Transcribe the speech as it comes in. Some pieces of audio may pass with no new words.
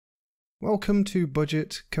Welcome to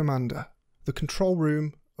BudgetCommander, the control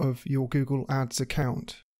room of your Google Ads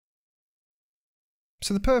account.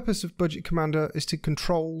 So the purpose of BudgetCommander is to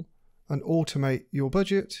control and automate your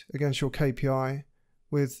budget against your KPI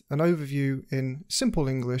with an overview in simple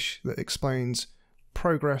English that explains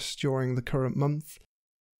progress during the current month.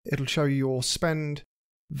 It'll show you your spend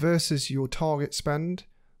versus your target spend,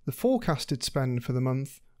 the forecasted spend for the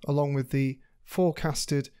month, along with the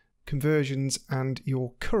forecasted conversions and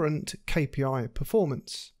your current KPI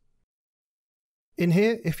performance. In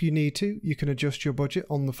here, if you need to, you can adjust your budget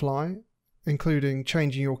on the fly, including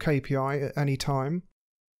changing your KPI at any time.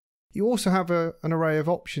 You also have an array of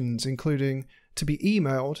options, including to be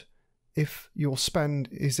emailed if your spend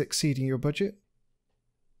is exceeding your budget.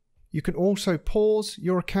 You can also pause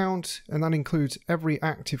your account, and that includes every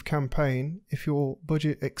active campaign if your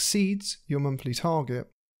budget exceeds your monthly target.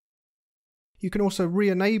 You can also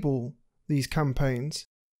re-enable these campaigns,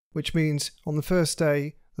 which means on the first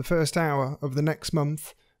day, the first hour of the next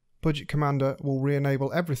month, BudgetCommander will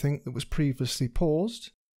re-enable everything that was previously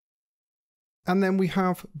paused. And then we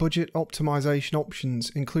have budget optimization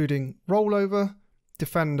options, including rollover,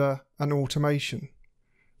 defender, and automation.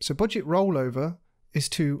 So budget rollover is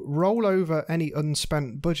to roll over any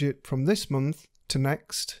unspent budget from this month to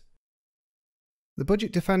next. The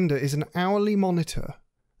budget defender is an hourly monitor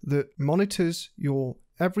that monitors your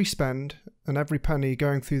every spend and every penny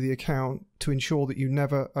going through the account to ensure that you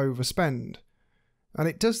never overspend. And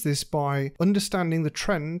it does this by understanding the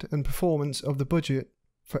trend and performance of the budget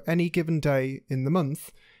for any given day in the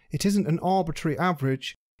month. It isn't an arbitrary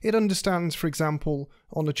average. It understands, for example,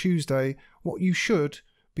 on a Tuesday, what you should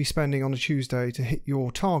be spending on a Tuesday to hit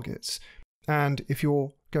your targets. And if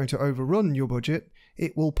you're going to overrun your budget,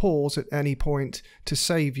 it will pause at any point to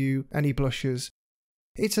save you any blushes.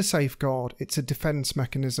 It's a safeguard, it's a defense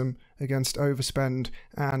mechanism against overspend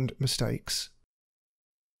and mistakes.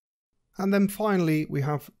 And then finally, we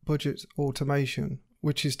have budget automation,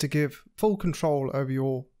 which is to give full control over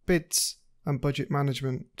your bids and budget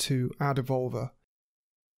management to Ad Evolver.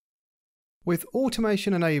 With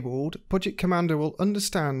automation enabled, BudgetCommander will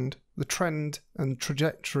understand the trend and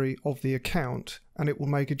trajectory of the account, and it will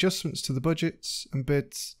make adjustments to the budgets and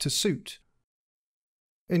bids to suit.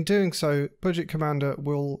 In doing so, BudgetCommander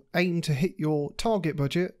will aim to hit your target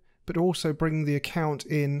budget, but also bring the account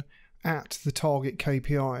in at the target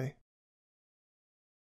KPI.